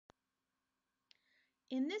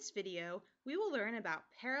In this video, we will learn about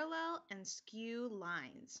parallel and skew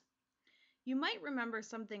lines. You might remember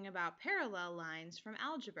something about parallel lines from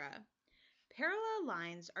algebra. Parallel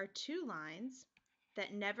lines are two lines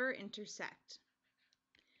that never intersect.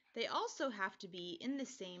 They also have to be in the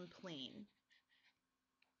same plane.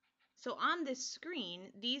 So on this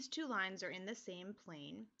screen, these two lines are in the same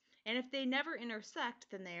plane, and if they never intersect,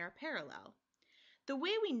 then they are parallel. The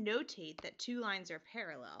way we notate that two lines are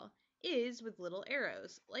parallel is with little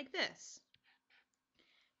arrows, like this.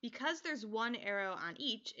 Because there's one arrow on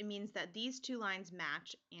each, it means that these two lines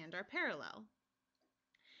match and are parallel.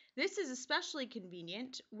 This is especially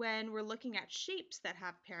convenient when we're looking at shapes that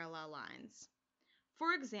have parallel lines.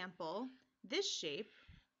 For example, this shape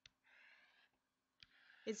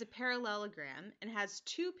is a parallelogram and has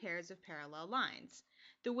two pairs of parallel lines.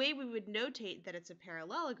 The way we would notate that it's a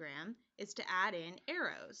parallelogram is to add in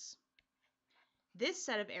arrows. This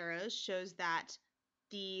set of arrows shows that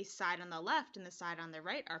the side on the left and the side on the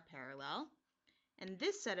right are parallel. And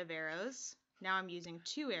this set of arrows, now I'm using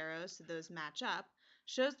two arrows so those match up,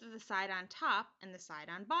 shows that the side on top and the side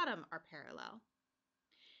on bottom are parallel.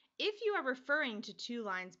 If you are referring to two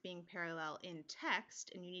lines being parallel in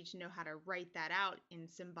text and you need to know how to write that out in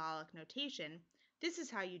symbolic notation, this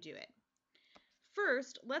is how you do it.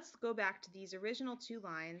 First, let's go back to these original two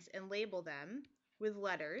lines and label them with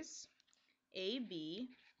letters A, B,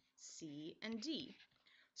 C, and D.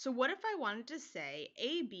 So what if I wanted to say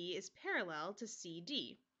AB is parallel to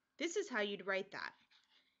CD? This is how you'd write that.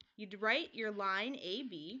 You'd write your line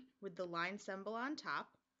AB with the line symbol on top,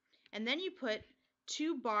 and then you put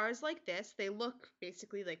two bars like this. They look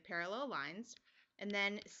basically like parallel lines, and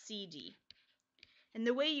then CD. And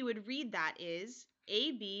the way you would read that is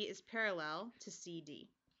AB is parallel to CD.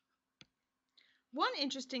 One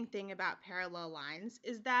interesting thing about parallel lines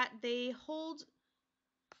is that they hold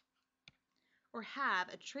or have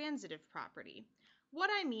a transitive property. What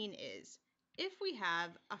I mean is, if we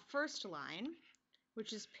have a first line,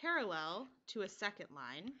 which is parallel to a second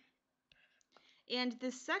line, and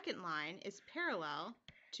this second line is parallel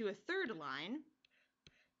to a third line,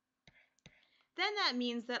 then that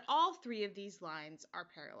means that all three of these lines are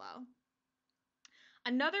parallel.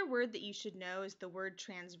 Another word that you should know is the word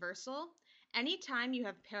transversal. Anytime you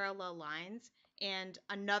have parallel lines and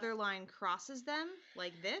another line crosses them,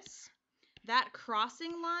 like this, that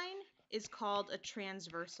crossing line is called a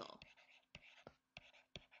transversal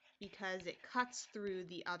because it cuts through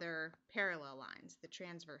the other parallel lines, the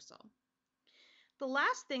transversal. The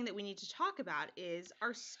last thing that we need to talk about is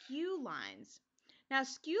our skew lines. Now,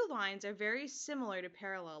 skew lines are very similar to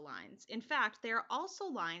parallel lines. In fact, they are also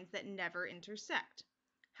lines that never intersect.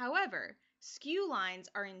 However, skew lines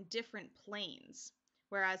are in different planes,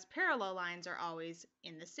 whereas parallel lines are always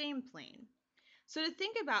in the same plane. So to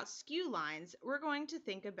think about skew lines, we're going to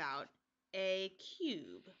think about a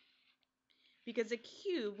cube, because a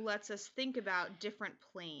cube lets us think about different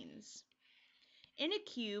planes. In a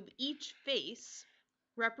cube, each face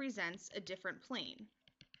represents a different plane.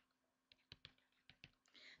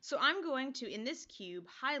 So I'm going to, in this cube,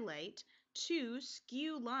 highlight two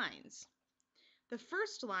skew lines. The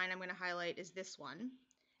first line I'm going to highlight is this one.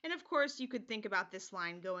 And of course, you could think about this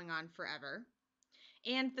line going on forever.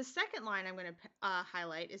 And the second line I'm going to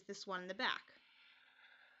highlight is this one in the back.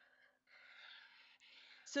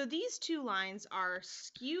 So these two lines are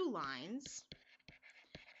skew lines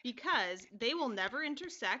because they will never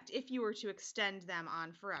intersect if you were to extend them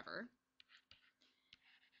on forever.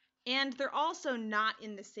 And they're also not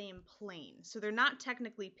in the same plane. So they're not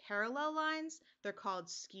technically parallel lines, they're called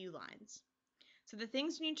skew lines. So the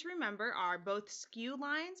things you need to remember are both skew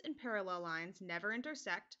lines and parallel lines never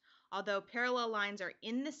intersect, although parallel lines are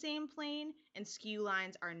in the same plane and skew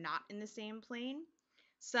lines are not in the same plane.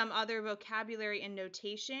 Some other vocabulary and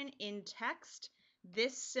notation in text,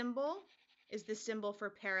 this symbol is the symbol for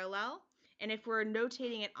parallel, and if we're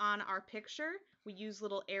notating it on our picture, we use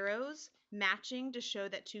little arrows matching to show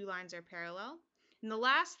that two lines are parallel. And the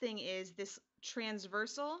last thing is this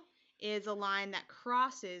transversal is a line that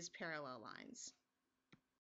crosses parallel lines.